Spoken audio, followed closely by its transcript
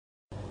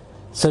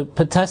So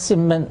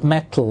potassium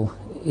metal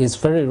is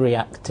very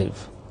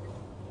reactive.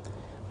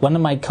 One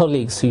of my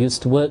colleagues who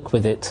used to work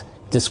with it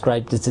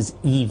described it as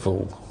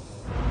evil.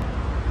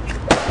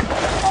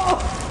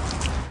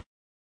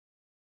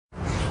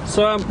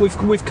 So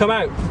we've come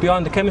out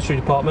behind the chemistry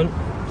department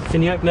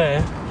in the open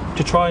air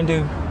to try and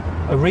do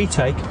a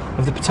retake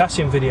of the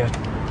potassium video.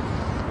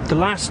 The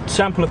last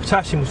sample of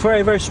potassium was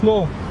very, very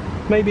small,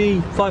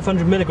 maybe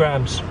 500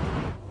 milligrams.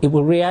 It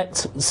will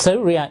react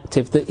so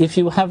reactive that if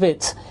you have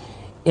it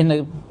in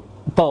a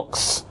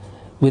box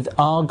with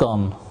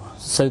argon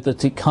so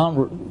that it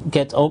can't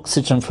get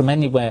oxygen from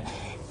anywhere,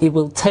 it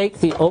will take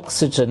the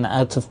oxygen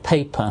out of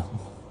paper,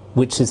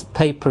 which is,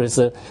 paper is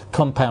a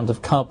compound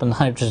of carbon,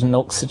 hydrogen,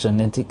 oxygen,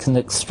 and it can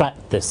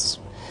extract this.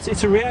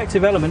 It's a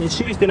reactive element. It's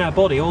used in our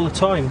body all the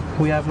time.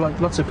 We have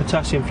lots of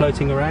potassium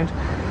floating around,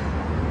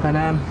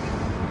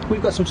 and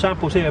we've got some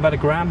samples here, about a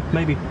gram,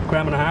 maybe a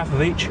gram and a half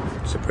of each.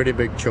 It's a pretty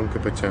big chunk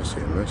of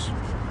potassium, this.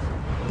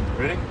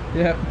 Ready?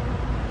 Yeah.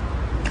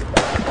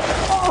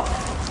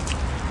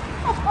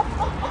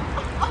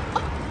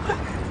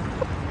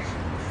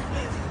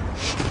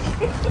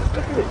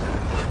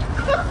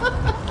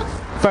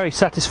 Very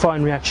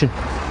satisfying reaction.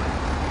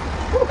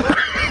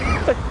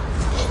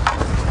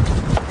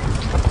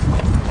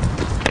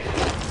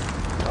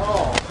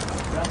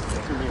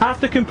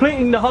 After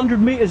completing the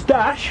 100 metres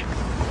dash.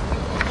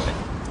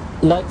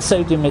 Like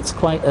sodium, it's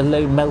quite a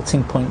low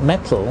melting point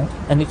metal,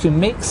 and if you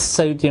mix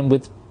sodium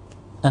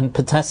and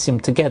potassium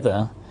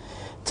together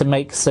to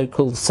make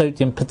so-called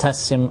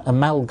sodium-potassium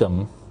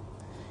amalgam,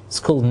 it's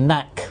called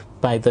NaC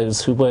by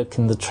those who work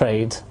in the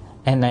trade,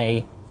 Na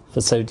for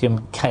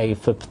sodium, K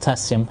for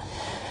potassium.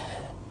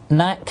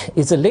 NaC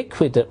is a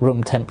liquid at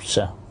room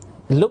temperature.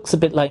 It looks a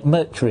bit like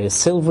mercury, a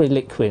silvery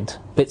liquid,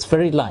 but it's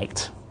very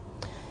light.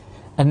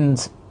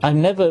 And I've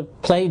never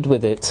played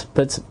with it,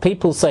 but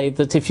people say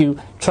that if you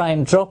try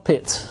and drop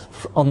it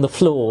on the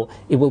floor,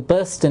 it will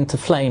burst into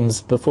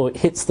flames before it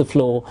hits the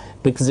floor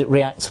because it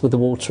reacts with the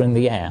water in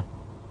the air.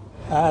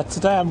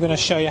 Today I'm going to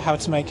show you how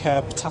to make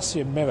a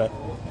potassium mirror.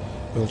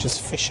 We'll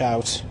just fish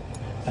out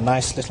a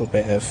nice little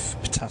bit of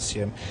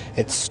potassium.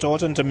 It's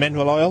stored under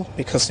mineral oil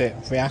because it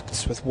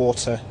reacts with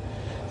water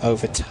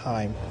over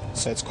time.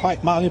 So it's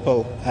quite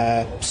malleable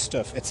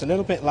stuff. It's a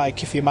little bit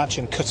like if you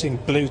imagine cutting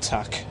blue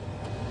tack.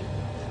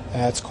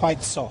 It's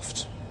quite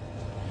soft.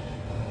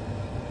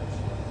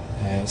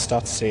 You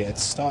start to see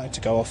it's starting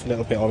to go off a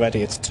little bit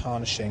already. It's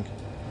tarnishing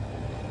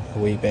a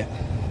wee bit.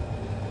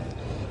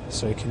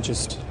 So we can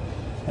just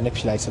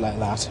manipulate it like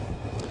that.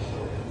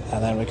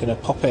 And then we're going to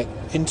pop it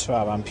into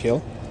our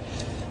ampule.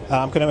 And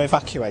I'm going to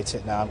evacuate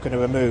it now. I'm going to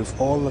remove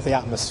all of the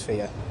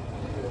atmosphere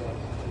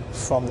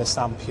from this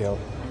ampule.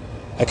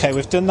 Okay,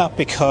 we've done that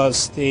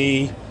because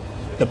the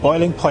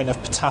boiling point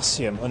of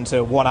potassium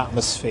under 1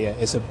 atmosphere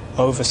is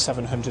over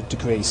 700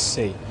 degrees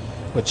C,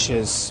 which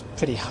is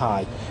pretty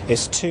high.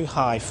 It's too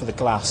high for the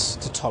glass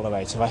to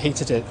tolerate. If I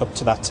heated it up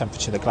to that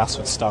temperature, the glass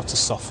would start to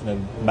soften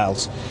and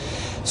melt.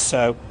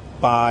 So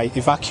by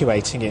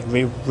evacuating it,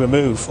 we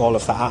remove all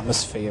of that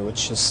atmosphere,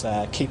 which is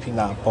keeping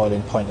that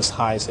boiling point as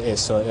high as it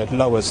is, so it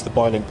lowers the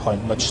boiling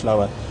point much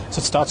lower. So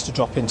it starts to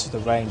drop into the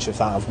range of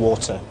that of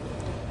water.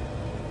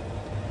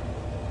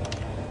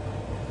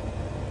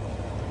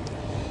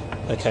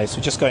 Okay, so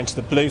we're just going to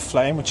the blue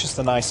flame, which is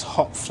the nice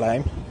hot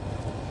flame.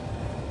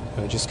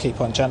 We'll just keep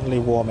on gently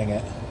warming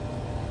it,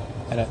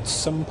 and at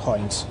some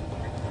point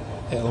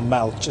it'll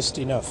melt just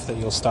enough that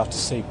you'll start to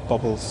see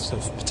bubbles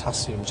of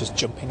potassium just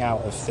jumping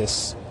out of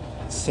this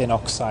thin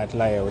oxide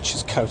layer which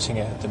is coating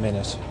it at the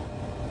minute.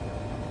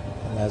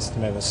 And there's the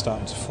mirror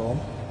starting to form.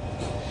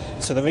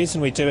 So the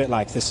reason we do it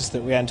like this is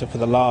that we end up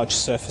with a large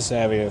surface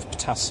area of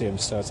potassium,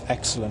 so it's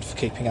excellent for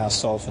keeping our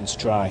solvents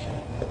dry.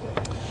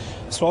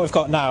 So what we've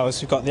got now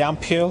is we've got the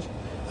ampule,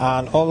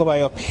 and all the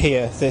way up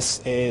here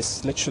this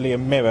is literally a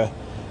mirror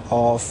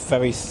of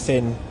very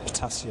thin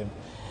potassium.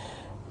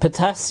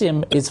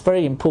 Potassium is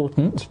very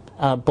important.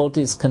 Our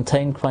bodies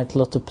contain quite a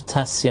lot of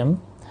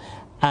potassium,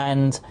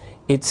 and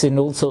it's in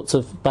all sorts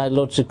of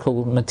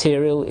biological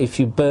material. If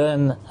you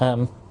burn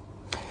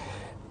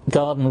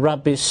garden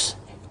rubbish,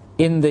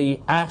 in the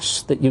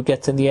ash that you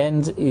get in the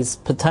end is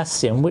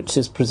potassium, which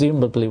is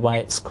presumably why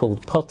it's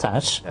called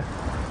potash.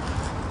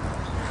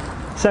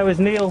 So as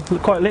Neil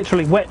quite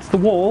literally wets the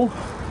wall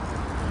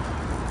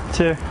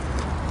to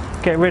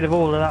get rid of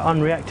all of that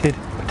unreacted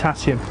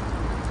potassium.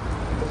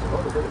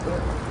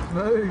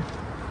 Move.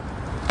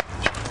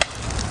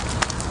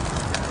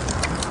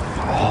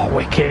 Oh,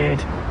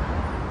 wicked.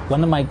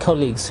 One of my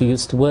colleagues who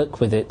used to work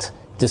with it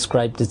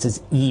described it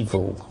as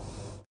evil.